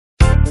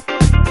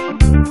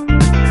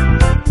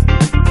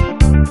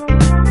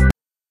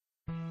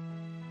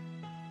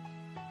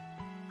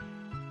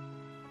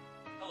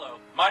Hello,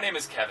 my name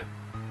is Kevin.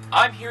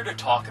 I'm here to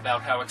talk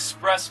about how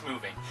Express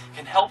Moving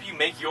can help you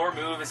make your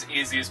move as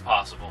easy as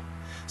possible.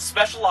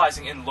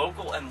 Specializing in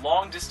local and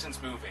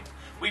long-distance moving,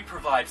 we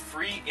provide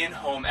free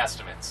in-home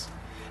estimates.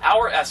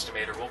 Our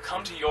estimator will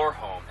come to your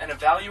home and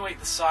evaluate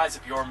the size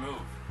of your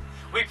move.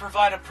 We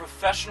provide a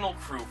professional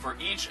crew for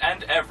each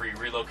and every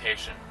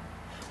relocation.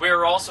 We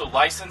are also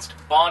licensed,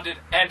 bonded,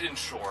 and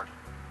insured.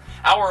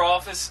 Our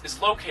office is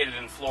located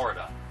in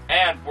Florida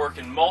and work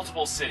in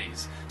multiple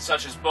cities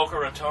such as Boca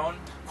Raton,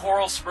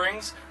 Coral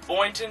Springs,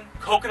 Boynton,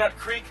 Coconut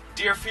Creek,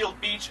 Deerfield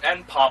Beach,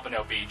 and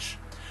Pompano Beach.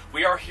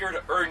 We are here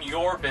to earn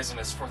your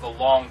business for the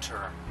long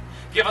term.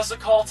 Give us a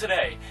call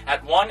today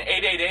at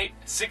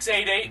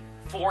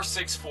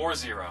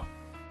 1-888-688-4640.